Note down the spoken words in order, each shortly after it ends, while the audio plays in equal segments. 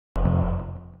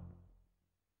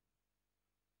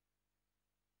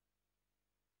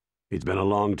It's been a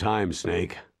long time,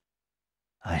 Snake.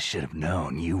 I should have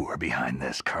known you were behind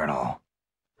this, Colonel.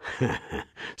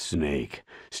 Snake,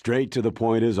 straight to the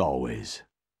point as always.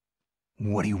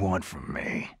 What do you want from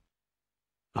me?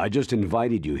 I just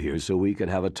invited you here so we could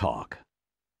have a talk.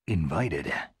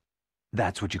 Invited?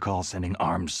 That's what you call sending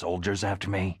armed soldiers after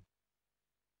me?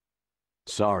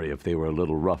 Sorry if they were a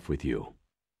little rough with you,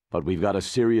 but we've got a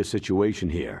serious situation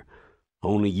here.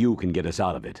 Only you can get us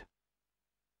out of it.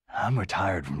 I'm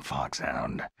retired from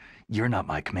Foxhound. You're not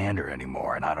my commander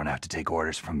anymore, and I don't have to take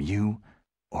orders from you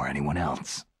or anyone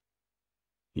else.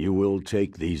 You will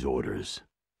take these orders.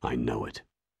 I know it.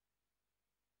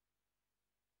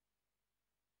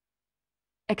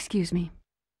 Excuse me.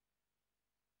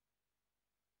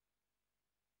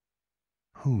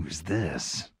 Who's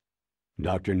this?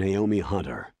 Dr. Naomi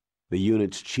Hunter, the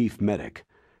unit's chief medic,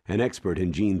 an expert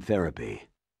in gene therapy.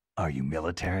 Are you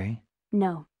military?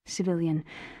 No, civilian.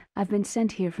 I've been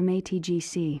sent here from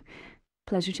ATGC.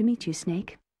 Pleasure to meet you,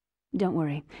 Snake. Don't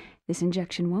worry, this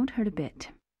injection won't hurt a bit.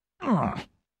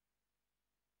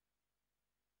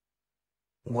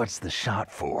 What's the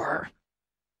shot for?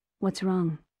 What's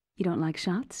wrong? You don't like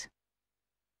shots?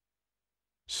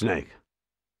 Snake,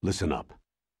 listen up.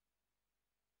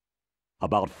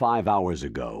 About 5 hours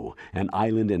ago, an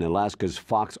island in Alaska's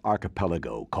Fox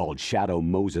Archipelago called Shadow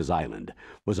Moses Island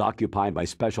was occupied by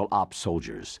Special Ops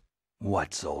soldiers.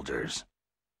 What soldiers?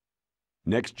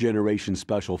 Next Generation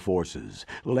Special Forces,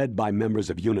 led by members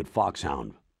of Unit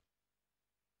Foxhound.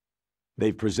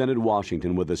 They've presented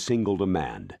Washington with a single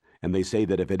demand, and they say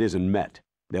that if it isn't met,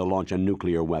 they'll launch a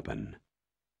nuclear weapon.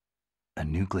 A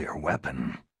nuclear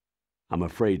weapon? I'm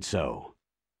afraid so.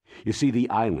 You see, the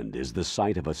island is the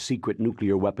site of a secret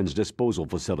nuclear weapons disposal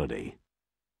facility.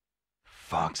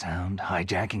 Foxhound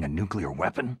hijacking a nuclear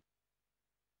weapon?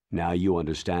 Now you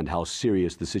understand how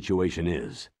serious the situation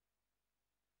is.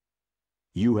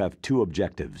 You have two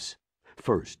objectives.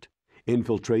 First,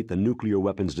 infiltrate the nuclear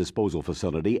weapons disposal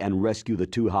facility and rescue the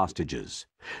two hostages.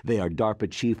 They are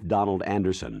DARPA-Chief Donald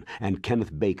Anderson and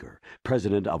Kenneth Baker,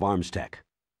 president of Armstech.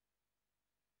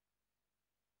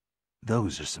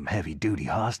 Those are some heavy-duty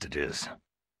hostages.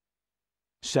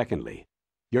 Secondly,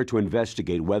 you're to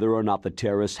investigate whether or not the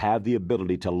terrorists have the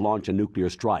ability to launch a nuclear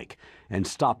strike and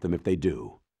stop them if they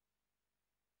do.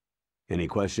 Any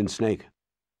questions, Snake?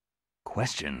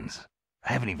 Questions?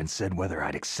 I haven't even said whether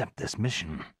I'd accept this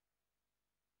mission.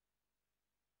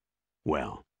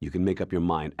 Well, you can make up your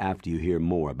mind after you hear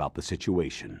more about the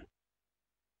situation.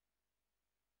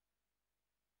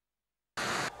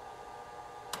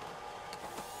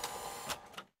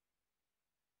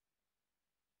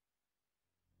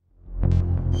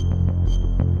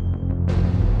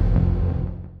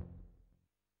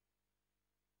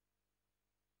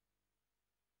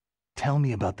 Tell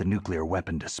me about the nuclear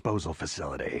weapon disposal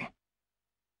facility.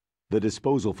 The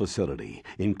disposal facility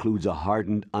includes a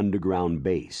hardened underground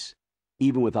base.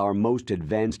 Even with our most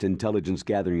advanced intelligence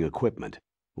gathering equipment,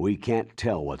 we can't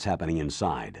tell what's happening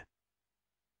inside.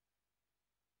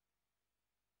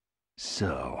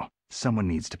 So, someone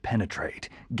needs to penetrate,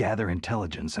 gather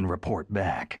intelligence, and report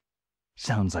back.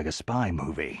 Sounds like a spy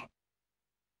movie.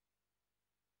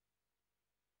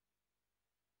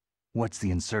 What's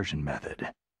the insertion method?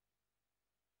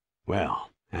 Well,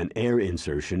 an air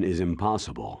insertion is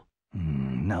impossible.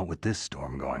 Not with this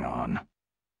storm going on.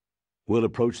 We'll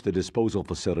approach the disposal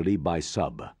facility by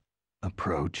sub.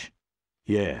 Approach?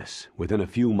 Yes, within a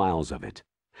few miles of it.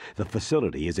 The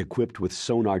facility is equipped with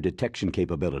sonar detection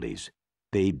capabilities.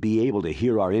 They'd be able to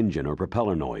hear our engine or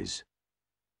propeller noise.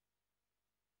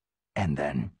 And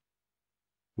then?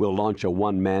 We'll launch a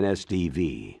one-man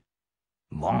SDV.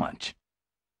 Launch?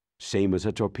 Same as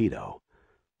a torpedo,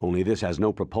 only this has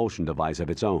no propulsion device of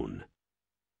its own.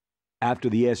 After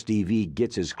the SDV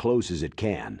gets as close as it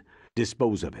can,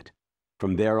 dispose of it.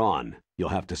 From there on, you'll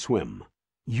have to swim.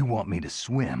 You want me to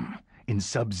swim in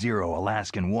sub-zero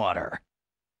Alaskan water?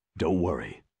 Don't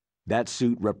worry. That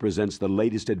suit represents the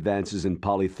latest advances in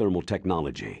polythermal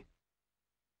technology.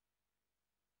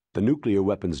 The nuclear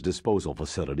weapons disposal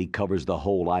facility covers the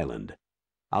whole island.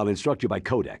 I'll instruct you by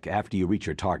codec after you reach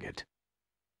your target.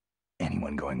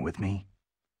 Anyone going with me?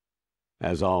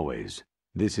 As always,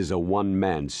 this is a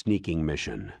one-man sneaking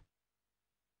mission.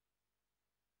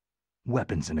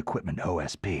 Weapons and equipment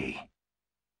OSP.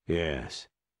 Yes.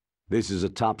 This is a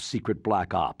top-secret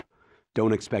black op.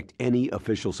 Don't expect any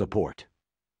official support.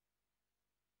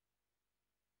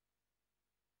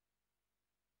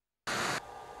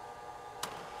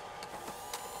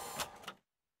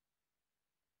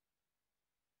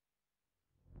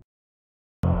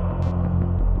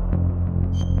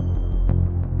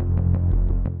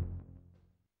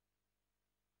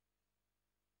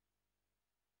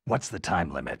 What's the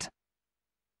time limit?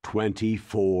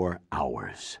 24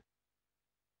 hours.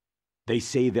 They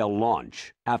say they'll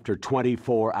launch after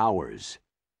 24 hours.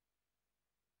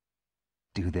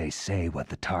 Do they say what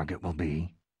the target will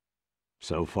be?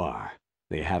 So far,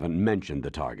 they haven't mentioned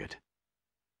the target.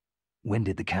 When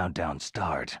did the countdown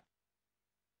start?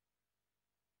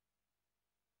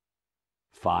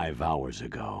 5 hours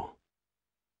ago.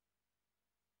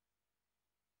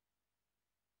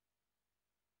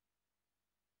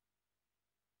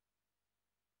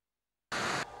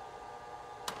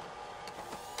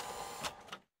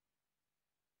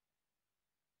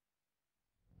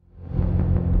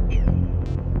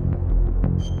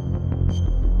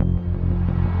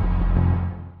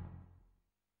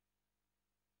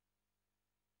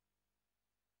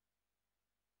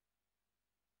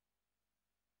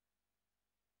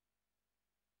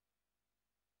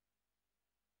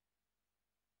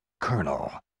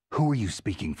 Colonel, who are you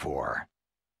speaking for?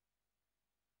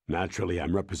 Naturally,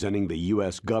 I'm representing the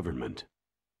U.S. government.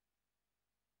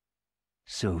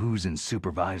 So who's in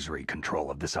supervisory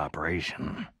control of this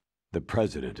operation? The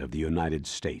President of the United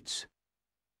States.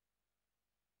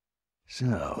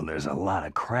 So there's a lot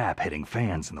of crap hitting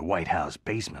fans in the White House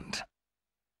basement.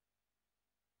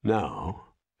 No.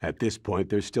 At this point,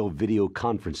 they're still video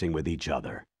conferencing with each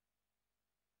other.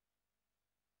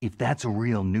 If that's a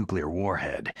real nuclear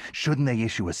warhead, shouldn't they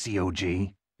issue a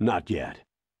COG? Not yet.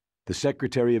 The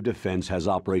Secretary of Defense has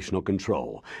operational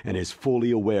control and is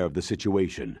fully aware of the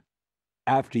situation.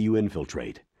 After you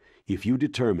infiltrate, if you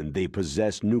determine they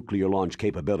possess nuclear launch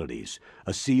capabilities,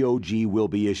 a COG will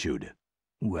be issued.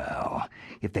 Well,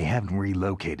 if they haven't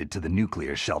relocated to the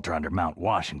nuclear shelter under Mount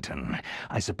Washington,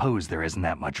 I suppose there isn't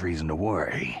that much reason to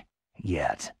worry.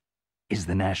 Yet. Is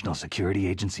the National Security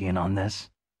Agency in on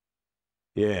this?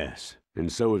 Yes, and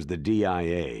so is the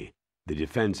DIA, the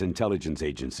Defense Intelligence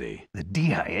Agency. The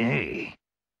DIA?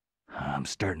 I'm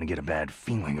starting to get a bad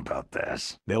feeling about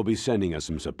this. They'll be sending us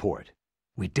some support.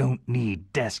 We don't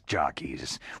need desk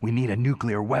jockeys. We need a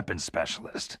nuclear weapons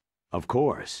specialist. Of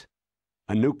course.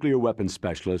 A nuclear weapons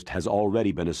specialist has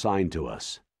already been assigned to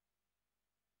us.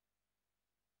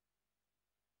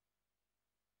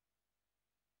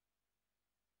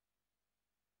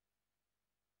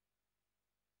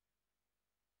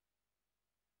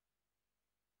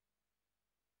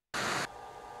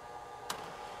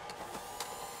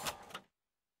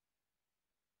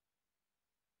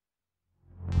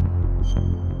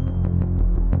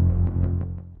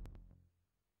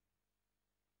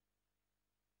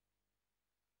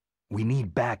 We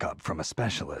need backup from a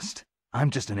specialist.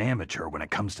 I'm just an amateur when it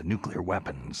comes to nuclear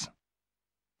weapons.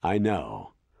 I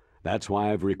know. That's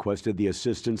why I've requested the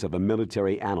assistance of a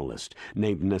military analyst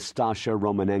named Nastasha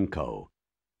Romanenko.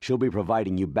 She'll be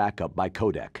providing you backup by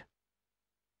codec.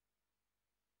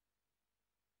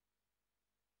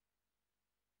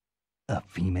 A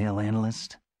female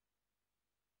analyst?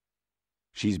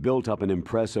 She's built up an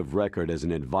impressive record as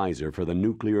an advisor for the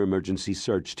Nuclear Emergency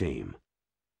Search Team.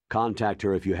 Contact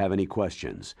her if you have any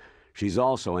questions. She's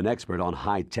also an expert on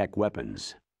high-tech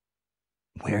weapons.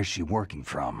 Where's she working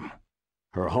from?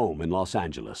 Her home in Los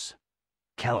Angeles.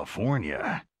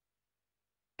 California?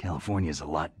 California's a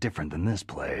lot different than this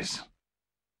place.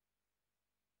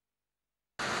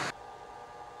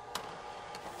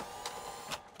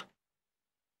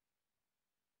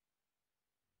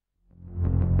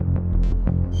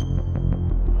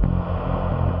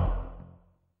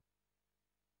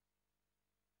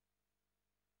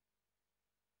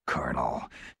 Colonel,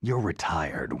 you're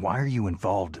retired. Why are you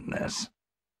involved in this?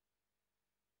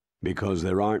 Because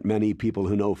there aren't many people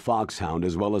who know Foxhound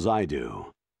as well as I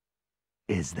do.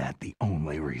 Is that the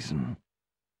only reason?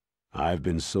 I've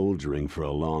been soldiering for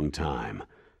a long time.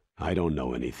 I don't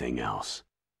know anything else.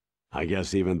 I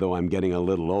guess even though I'm getting a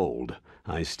little old,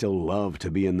 I still love to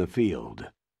be in the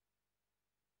field.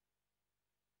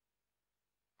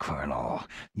 Colonel,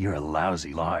 you're a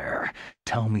lousy liar.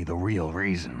 Tell me the real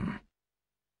reason.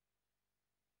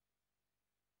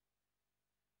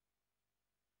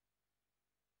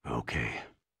 Okay,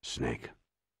 Snake.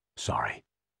 Sorry.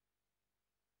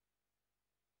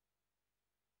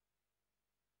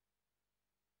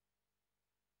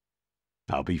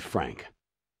 I'll be frank.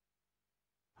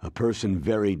 A person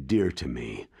very dear to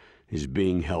me is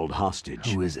being held hostage.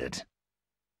 Who is it?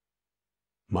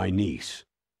 My niece,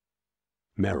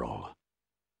 Meryl.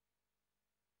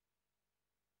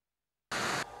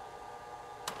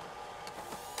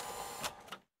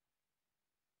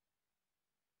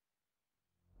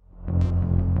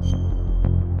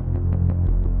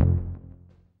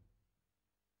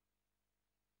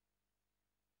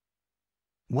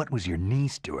 What was your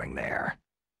niece doing there?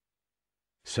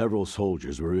 Several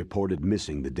soldiers were reported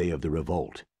missing the day of the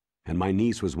revolt, and my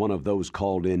niece was one of those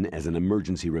called in as an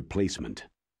emergency replacement.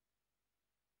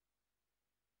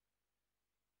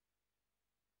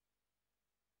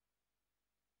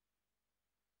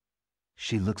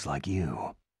 She looks like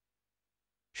you.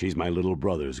 She's my little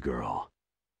brother's girl.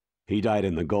 He died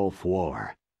in the Gulf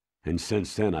War, and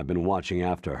since then I've been watching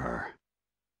after her.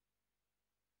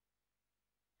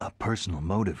 A personal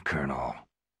motive, Colonel.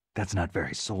 That's not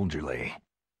very soldierly.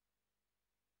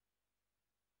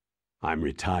 I'm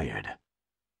retired.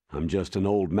 I'm just an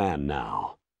old man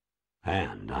now.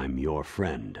 And I'm your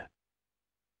friend.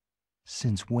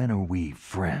 Since when are we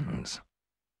friends?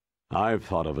 I've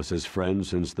thought of us as friends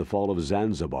since the fall of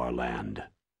Zanzibar land.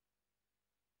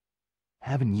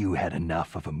 Haven't you had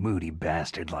enough of a moody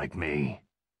bastard like me?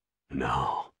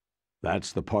 No.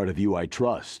 That's the part of you I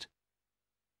trust.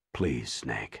 Please,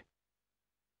 Snake.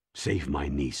 Save my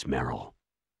niece, Meryl.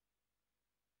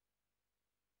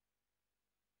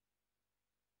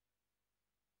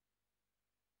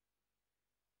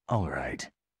 All right,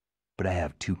 but I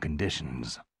have 2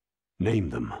 conditions. Name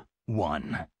them.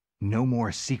 1, no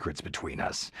more secrets between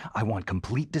us. I want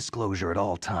complete disclosure at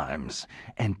all times.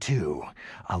 And 2,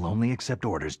 I'll only accept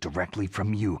orders directly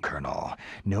from you, Colonel.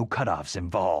 No cutoffs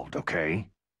involved, okay?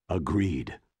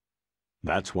 Agreed.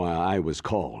 That's why I was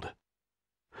called.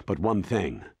 But one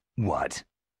thing. What?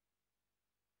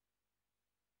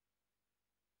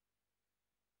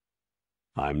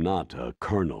 I'm not a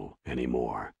colonel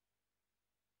anymore.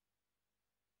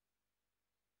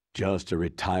 Just a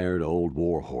retired old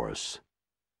warhorse.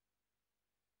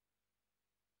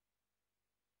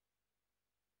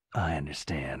 I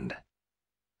understand,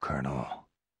 Colonel.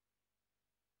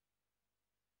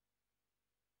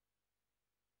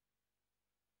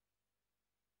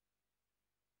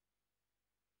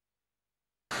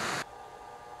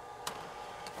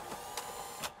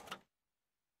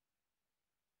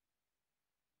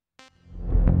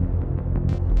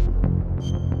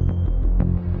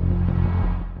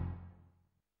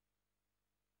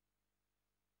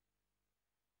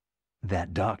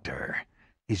 That doctor,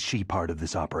 is she part of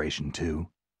this operation too?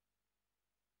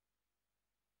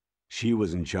 She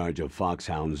was in charge of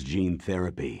Foxhound's gene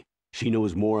therapy. She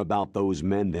knows more about those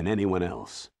men than anyone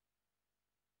else.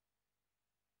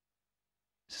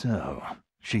 So,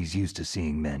 she's used to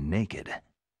seeing men naked.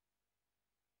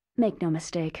 Make no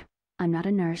mistake, I'm not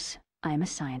a nurse, I am a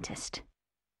scientist.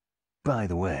 By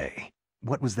the way,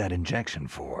 what was that injection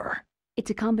for? It's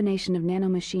a combination of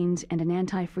nanomachines and an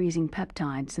anti-freezing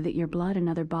peptide so that your blood and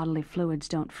other bodily fluids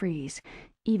don't freeze,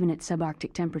 even at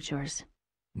subarctic temperatures.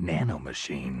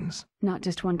 Nanomachines? Not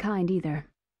just one kind either.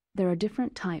 There are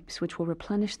different types which will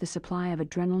replenish the supply of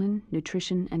adrenaline,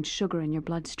 nutrition, and sugar in your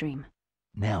bloodstream.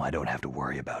 Now I don't have to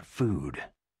worry about food.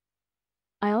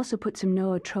 I also put some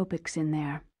nootropics in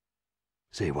there.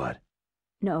 Say what?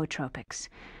 Nootropics,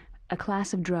 a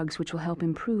class of drugs which will help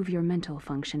improve your mental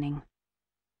functioning.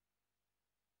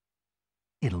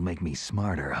 It'll make me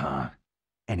smarter, huh?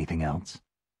 Anything else?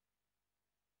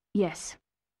 Yes.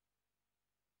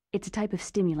 It's a type of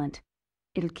stimulant.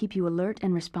 It'll keep you alert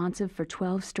and responsive for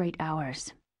 12 straight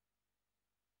hours.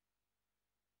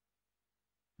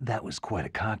 That was quite a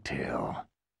cocktail.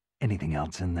 Anything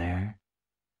else in there?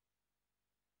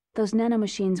 Those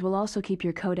nanomachines will also keep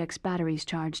your Codex batteries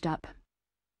charged up.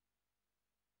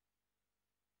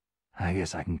 I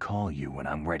guess I can call you when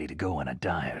I'm ready to go on a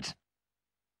diet.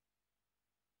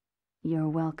 You're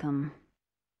welcome.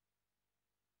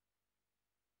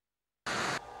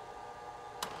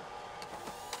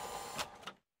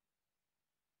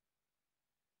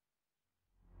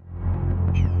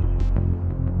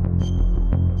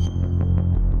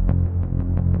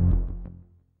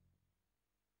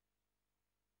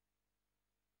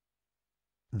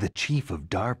 The chief of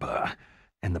DARPA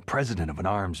and the president of an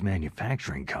arms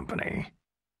manufacturing company.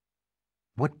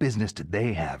 What business did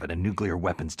they have at a nuclear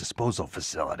weapons disposal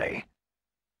facility?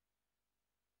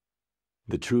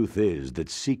 The truth is that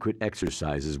secret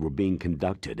exercises were being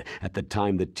conducted at the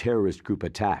time the terrorist group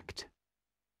attacked.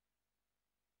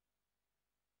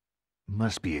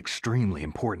 Must be extremely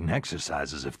important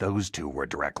exercises if those two were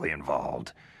directly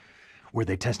involved. Were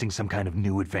they testing some kind of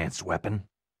new advanced weapon?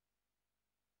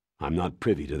 I'm not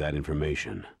privy to that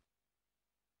information.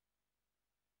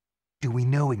 Do we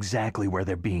know exactly where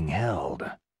they're being held?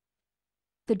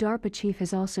 The DARPA-Chief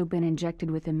has also been injected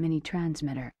with a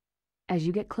mini-transmitter. As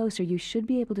you get closer, you should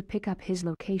be able to pick up his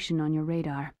location on your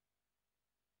radar.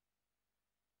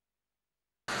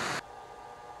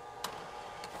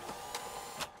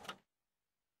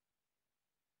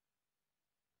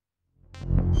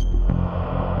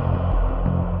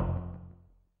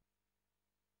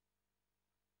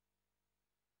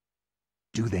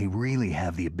 Do they really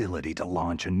have the ability to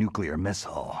launch a nuclear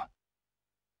missile?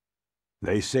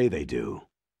 They say they do.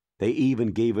 They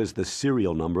even gave us the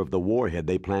serial number of the warhead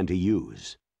they plan to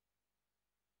use.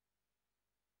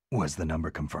 Was the number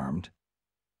confirmed?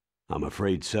 I'm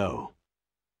afraid so.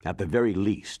 At the very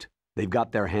least, they've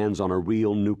got their hands on a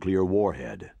real nuclear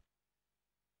warhead.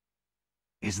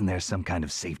 Isn't there some kind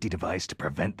of safety device to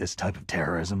prevent this type of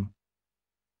terrorism?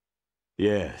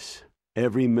 Yes.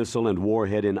 Every missile and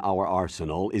warhead in our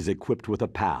arsenal is equipped with a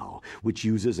PAL, which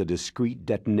uses a discrete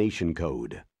detonation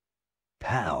code.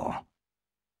 PAL?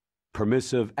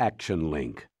 Permissive Action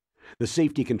Link. The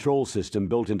safety control system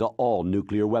built into all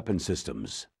nuclear weapon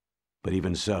systems. But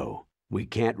even so, we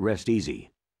can't rest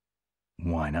easy.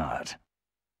 Why not?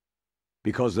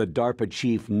 Because the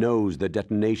DARPA-Chief knows the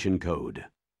detonation code.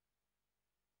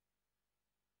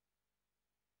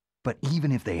 But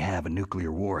even if they have a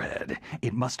nuclear warhead,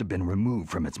 it must have been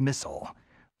removed from its missile.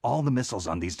 All the missiles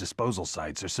on these disposal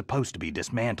sites are supposed to be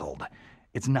dismantled.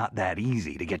 It's not that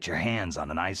easy to get your hands on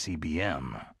an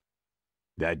ICBM.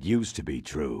 That used to be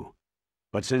true.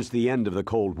 But since the end of the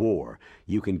Cold War,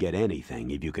 you can get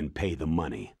anything if you can pay the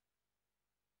money.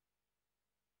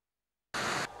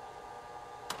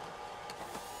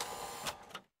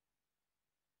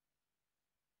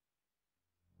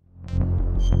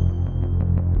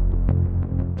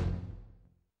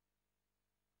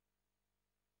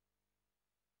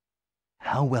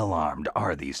 How well armed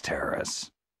are these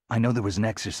terrorists? I know there was an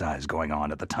exercise going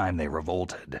on at the time they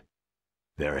revolted.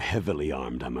 They're heavily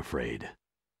armed, I'm afraid.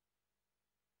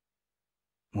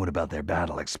 What about their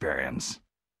battle experience?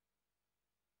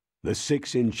 The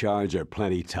 6 in charge are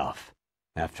plenty tough.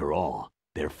 After all,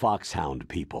 they're foxhound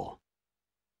people.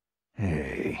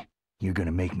 Hey, you're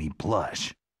gonna make me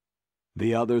blush.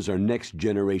 The others are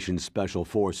next-generation special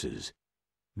forces.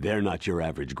 They're not your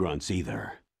average grunts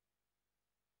either.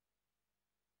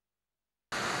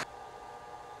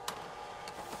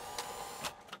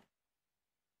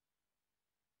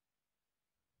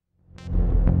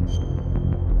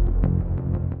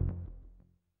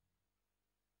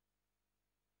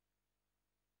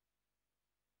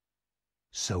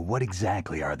 So what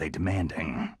exactly are they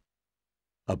demanding?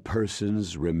 A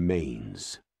person's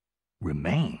remains.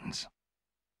 Remains?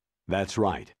 That's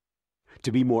right.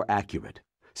 To be more accurate,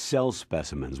 cell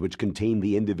specimens which contain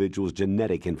the individual's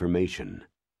genetic information.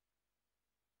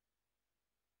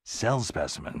 Cell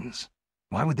specimens?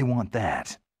 Why would they want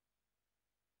that?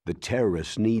 The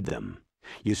terrorists need them.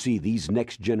 You see, these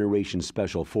next-generation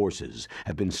special forces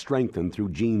have been strengthened through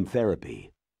gene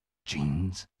therapy.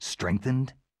 Genes?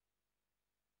 Strengthened?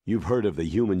 You've heard of the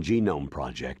Human Genome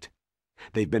Project.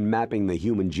 They've been mapping the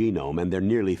human genome and they're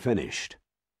nearly finished.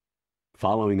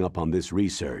 Following up on this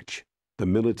research, the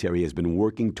military has been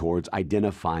working towards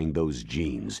identifying those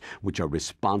genes which are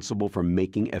responsible for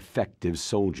making effective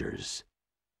soldiers.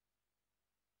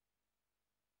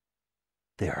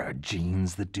 There are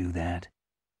genes that do that?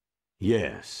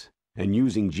 Yes, and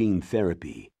using gene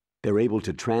therapy, they're able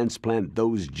to transplant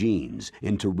those genes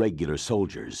into regular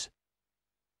soldiers.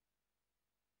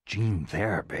 Gene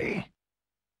therapy?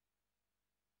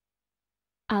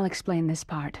 I'll explain this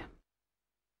part.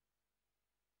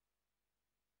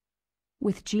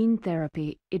 With gene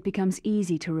therapy, it becomes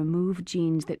easy to remove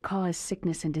genes that cause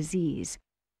sickness and disease,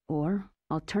 or,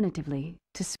 alternatively,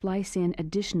 to splice in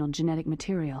additional genetic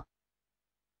material.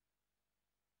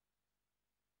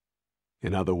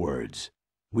 In other words,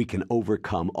 we can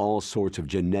overcome all sorts of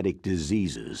genetic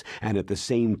diseases and at the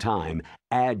same time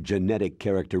add genetic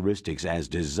characteristics as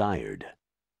desired.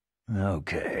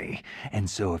 Okay, and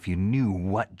so if you knew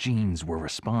what genes were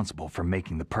responsible for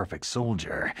making the perfect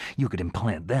soldier, you could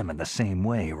implant them in the same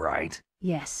way, right?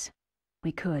 Yes,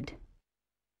 we could.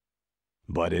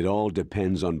 But it all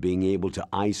depends on being able to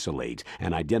isolate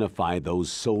and identify those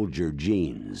soldier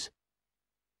genes.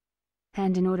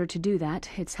 And in order to do that,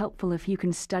 it's helpful if you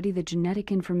can study the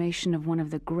genetic information of one of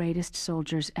the greatest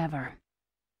soldiers ever.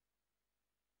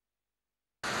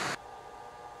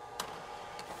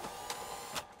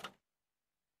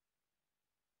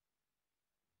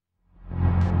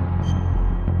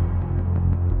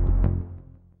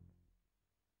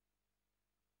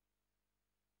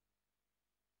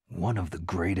 One of the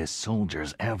greatest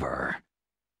soldiers ever.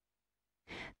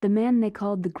 The man they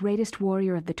called the greatest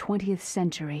warrior of the 20th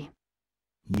century.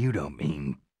 You don't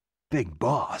mean Big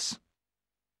Boss?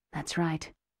 That's right.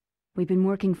 We've been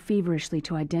working feverishly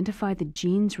to identify the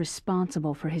genes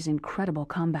responsible for his incredible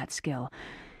combat skill.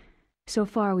 So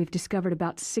far, we've discovered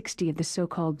about 60 of the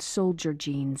so-called soldier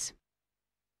genes.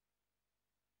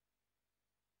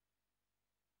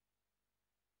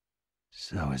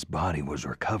 So his body was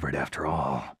recovered after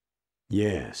all.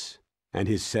 Yes, and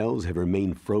his cells have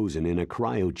remained frozen in a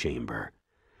cryochamber.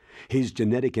 His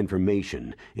genetic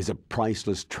information is a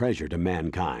priceless treasure to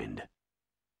mankind.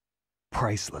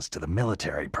 Priceless to the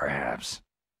military, perhaps.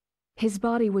 His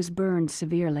body was burned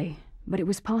severely, but it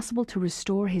was possible to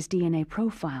restore his DNA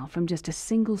profile from just a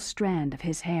single strand of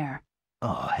his hair.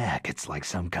 Oh, heck, it's like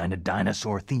some kind of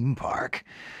dinosaur theme park.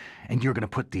 And you're gonna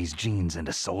put these genes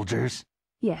into soldiers?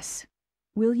 Yes.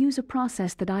 We'll use a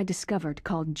process that I discovered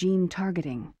called gene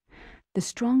targeting. The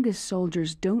strongest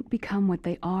soldiers don't become what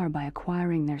they are by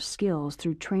acquiring their skills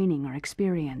through training or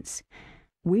experience.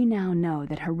 We now know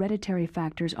that hereditary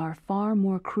factors are far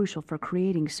more crucial for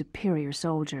creating superior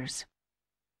soldiers.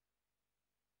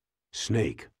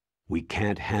 Snake, we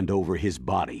can't hand over his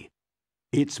body.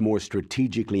 It's more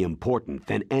strategically important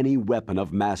than any weapon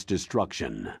of mass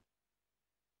destruction.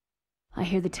 I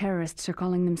hear the terrorists are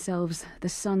calling themselves the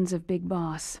Sons of Big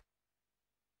Boss.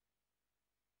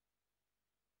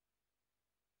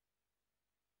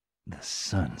 The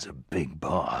Sons of Big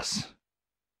Boss.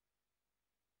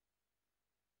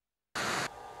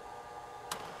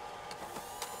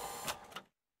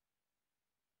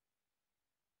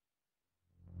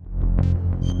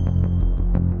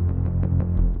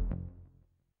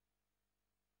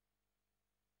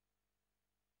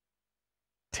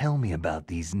 Tell me about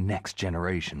these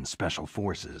next-generation special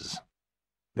forces.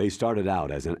 They started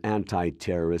out as an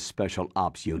anti-terrorist special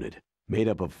ops unit, made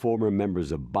up of former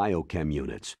members of biochem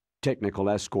units, technical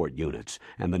escort units,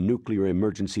 and the nuclear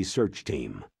emergency search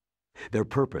team. Their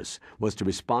purpose was to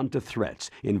respond to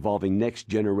threats involving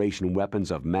next-generation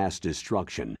weapons of mass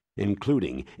destruction,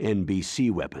 including NBC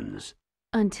weapons.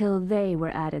 Until they were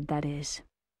added, that is.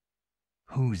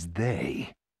 Who's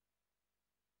they?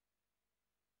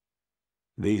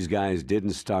 These guys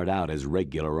didn't start out as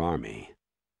regular army.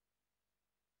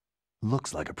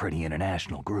 Looks like a pretty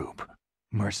international group.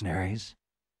 Mercenaries?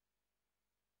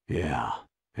 Yeah,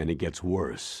 and it gets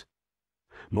worse.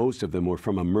 Most of them were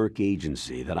from a merc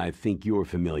agency that I think you're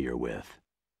familiar with.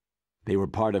 They were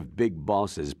part of Big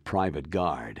Boss's private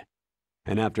guard.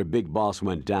 And after Big Boss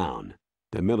went down,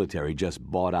 the military just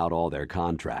bought out all their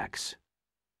contracts.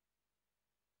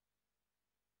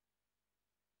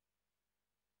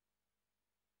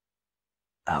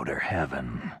 Outer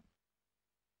heaven.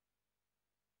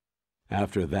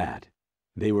 After that,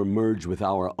 they were merged with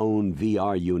our own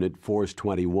VR unit Force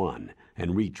 21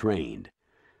 and retrained.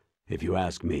 If you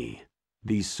ask me,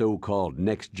 these so-called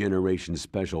next-generation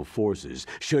special forces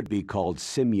should be called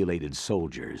simulated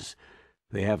soldiers.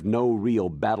 They have no real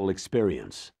battle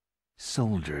experience.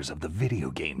 Soldiers of the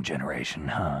video game generation,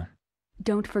 huh?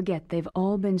 Don't forget they've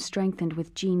all been strengthened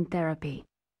with gene therapy.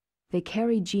 They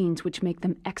carry genes which make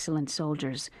them excellent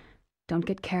soldiers. Don't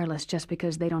get careless just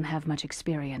because they don't have much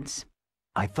experience.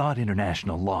 I thought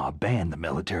international law banned the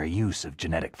military use of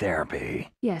genetic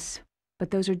therapy. Yes, but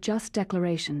those are just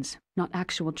declarations, not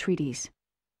actual treaties.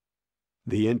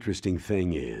 The interesting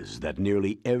thing is that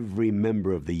nearly every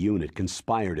member of the unit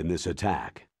conspired in this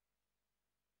attack.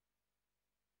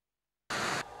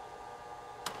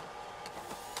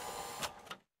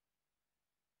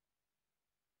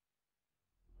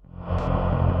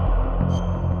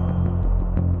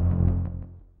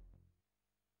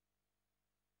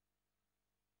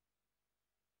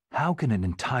 How can an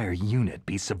entire unit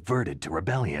be subverted to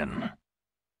rebellion?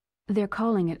 They're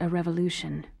calling it a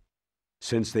revolution.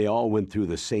 Since they all went through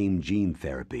the same gene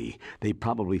therapy, they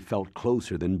probably felt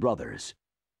closer than brothers.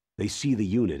 They see the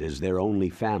unit as their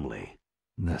only family.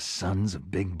 The Sons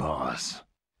of Big Boss.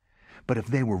 But if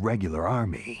they were regular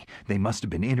army, they must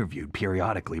have been interviewed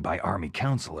periodically by army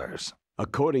counselors.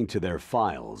 According to their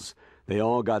files, they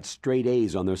all got straight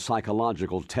A's on their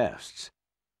psychological tests.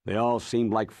 They all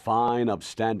seemed like fine,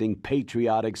 upstanding,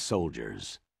 patriotic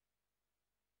soldiers.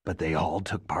 But they all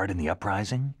took part in the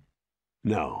uprising?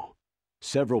 No.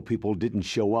 Several people didn't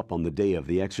show up on the day of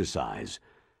the exercise.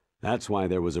 That's why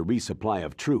there was a resupply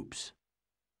of troops.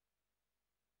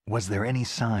 Was there any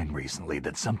sign recently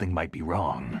that something might be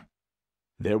wrong?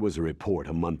 There was a report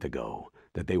a month ago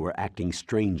that they were acting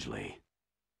strangely.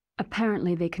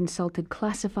 Apparently they consulted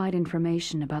classified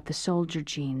information about the soldier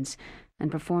genes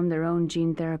and performed their own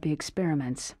gene therapy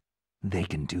experiments. They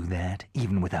can do that,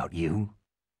 even without you?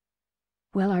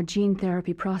 Well, our gene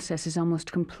therapy process is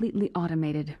almost completely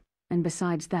automated, and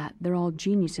besides that, they're all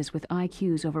geniuses with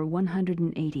IQs over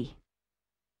 180.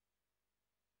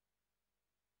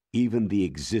 Even the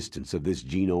existence of this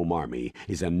genome army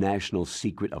is a national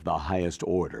secret of the highest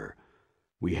order.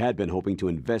 We had been hoping to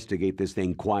investigate this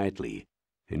thing quietly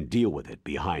and deal with it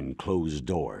behind closed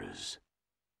doors.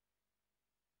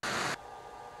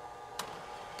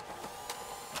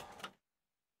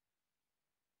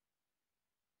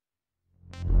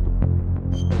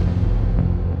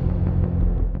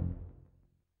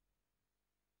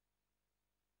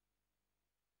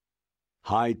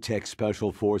 High-Tech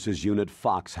Special Forces Unit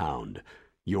Foxhound,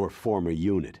 your former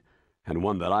unit, and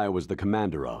one that I was the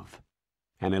commander of.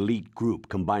 An elite group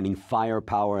combining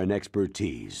firepower and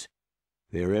expertise.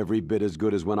 They're every bit as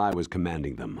good as when I was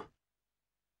commanding them.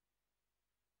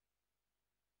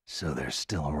 So they're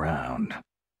still around.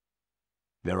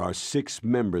 There are 6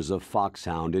 members of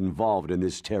Foxhound involved in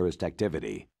this terrorist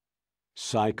activity.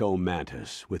 Psycho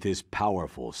Mantis, with his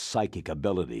powerful psychic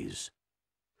abilities.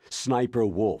 Sniper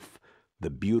Wolf, the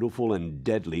beautiful and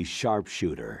deadly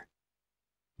sharpshooter.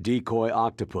 Decoy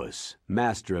Octopus,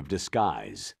 master of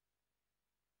disguise.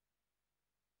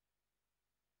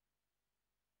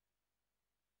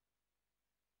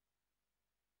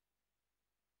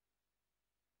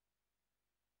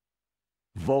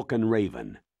 Vulcan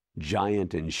Raven,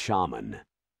 giant and shaman.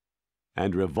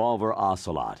 And Revolver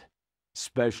Ocelot,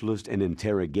 specialist in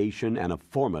interrogation and a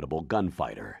formidable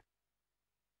gunfighter.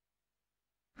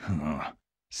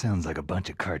 Sounds like a bunch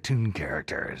of cartoon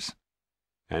characters.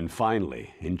 And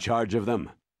finally, in charge of them,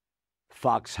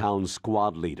 Foxhound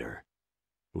Squad Leader,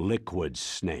 Liquid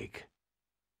Snake.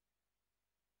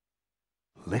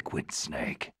 Liquid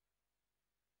Snake?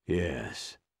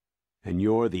 Yes, and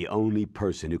you're the only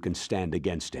person who can stand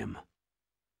against him.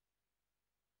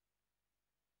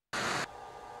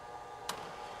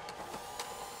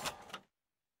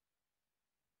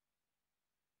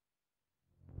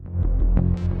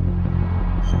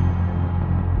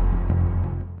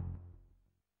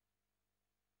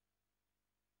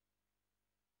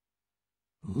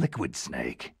 Liquid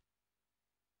Snake?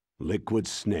 Liquid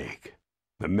Snake,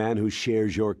 the man who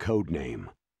shares your code name,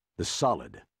 the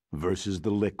solid versus the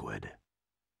liquid.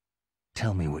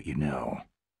 Tell me what you know.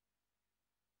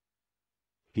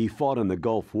 He fought in the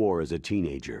Gulf War as a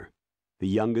teenager, the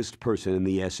youngest person in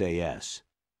the SAS.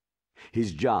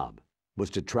 His job was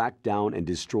to track down and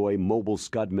destroy mobile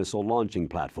Scud missile launching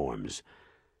platforms.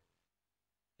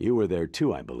 You were there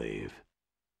too, I believe.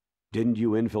 Didn't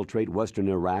you infiltrate western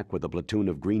Iraq with a platoon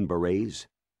of Green Berets?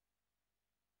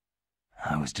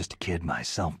 I was just a kid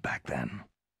myself back then.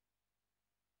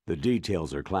 The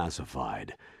details are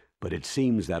classified, but it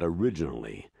seems that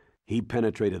originally he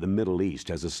penetrated the Middle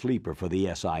East as a sleeper for the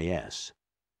SIS.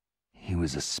 He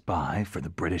was a spy for the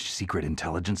British Secret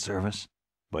Intelligence Service?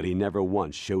 But he never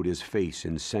once showed his face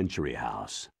in Century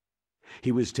House.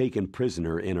 He was taken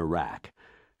prisoner in Iraq,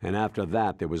 and after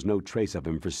that there was no trace of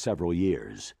him for several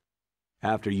years.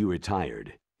 After you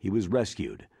retired, he was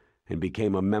rescued and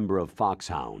became a member of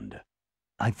Foxhound.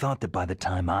 I thought that by the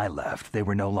time I left, they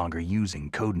were no longer using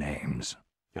code names.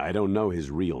 I don't know his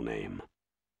real name.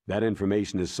 That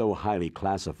information is so highly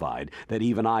classified that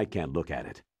even I can't look at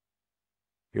it.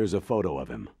 Here's a photo of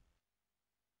him.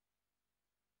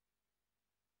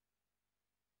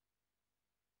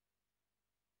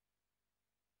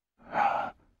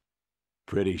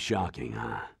 Pretty shocking,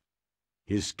 huh?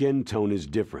 His skin tone is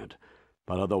different,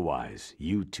 but otherwise,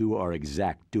 you two are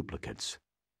exact duplicates.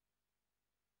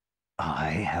 I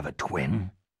have a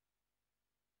twin?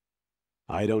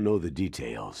 I don't know the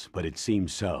details, but it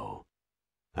seems so.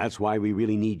 That's why we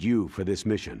really need you for this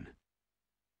mission.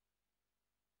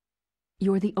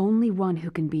 You're the only one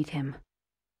who can beat him.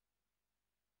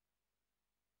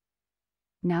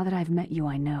 Now that I've met you,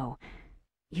 I know.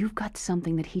 You've got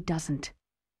something that he doesn't.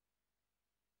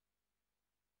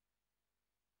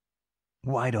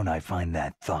 Why don't I find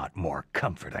that thought more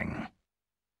comforting?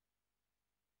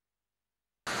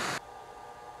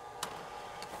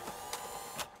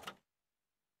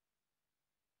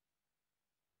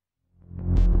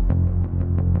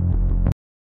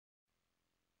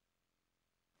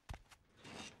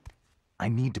 I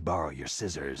need to borrow your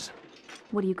scissors.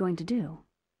 What are you going to do?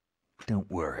 Don't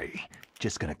worry.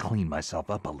 Just gonna clean myself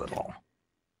up a little.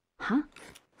 Huh?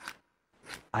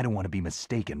 I don't want to be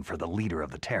mistaken for the leader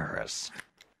of the terrorists.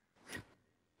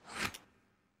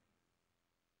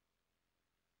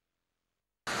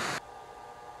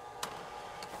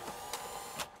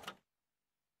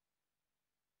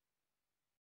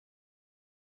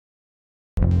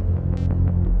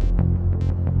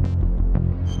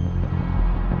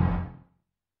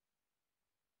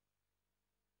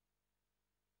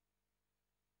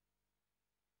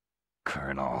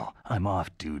 Colonel, I'm off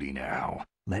duty now.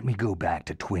 Let me go back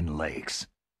to Twin Lakes.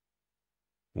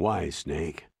 Why,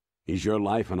 Snake? Is your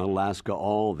life in Alaska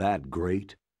all that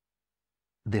great?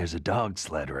 There's a dog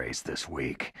sled race this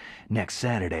week. Next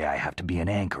Saturday I have to be in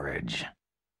Anchorage.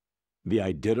 The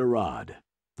Iditarod,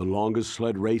 the longest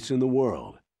sled race in the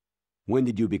world. When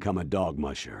did you become a dog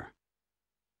musher?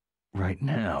 Right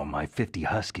now, my 50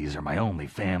 huskies are my only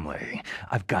family.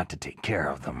 I've got to take care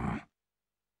of them.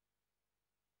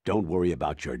 Don't worry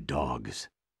about your dogs.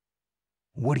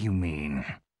 What do you mean?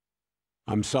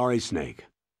 I'm sorry, Snake,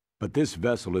 but this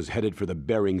vessel is headed for the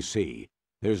Bering Sea.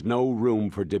 There's no room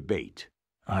for debate.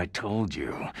 I told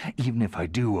you, even if I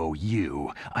do owe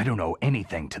you, I don't owe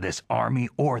anything to this army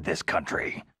or this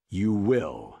country. You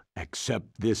will accept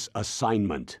this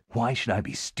assignment. Why should I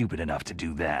be stupid enough to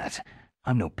do that?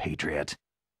 I'm no patriot.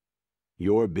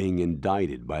 You're being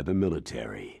indicted by the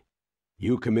military.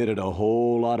 You committed a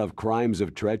whole lot of crimes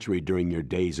of treachery during your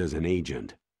days as an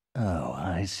agent. Oh,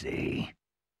 I see.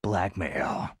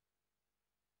 Blackmail.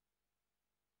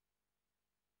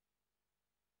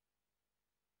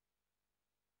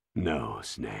 No,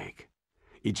 Snake.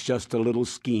 It's just a little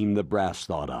scheme the brass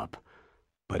thought up.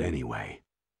 But anyway,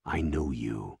 I know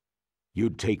you.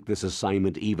 You'd take this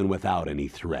assignment even without any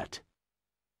threat.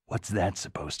 What's that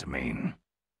supposed to mean?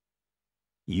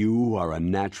 You are a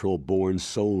natural-born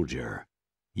soldier.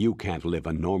 You can't live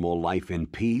a normal life in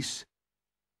peace.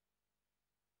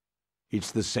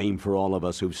 It's the same for all of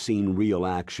us who've seen real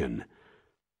action.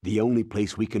 The only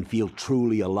place we can feel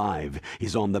truly alive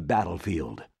is on the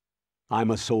battlefield.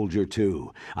 I'm a soldier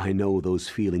too. I know those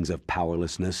feelings of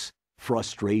powerlessness,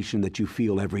 frustration that you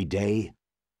feel every day.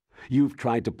 You've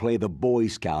tried to play the Boy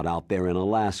Scout out there in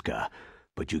Alaska,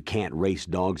 but you can't race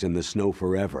dogs in the snow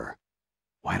forever.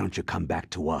 Why don't you come back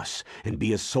to us and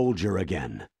be a soldier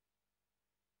again?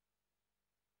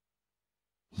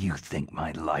 You think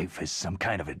my life is some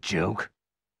kind of a joke?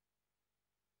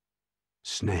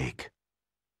 Snake,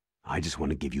 I just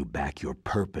want to give you back your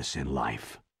purpose in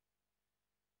life.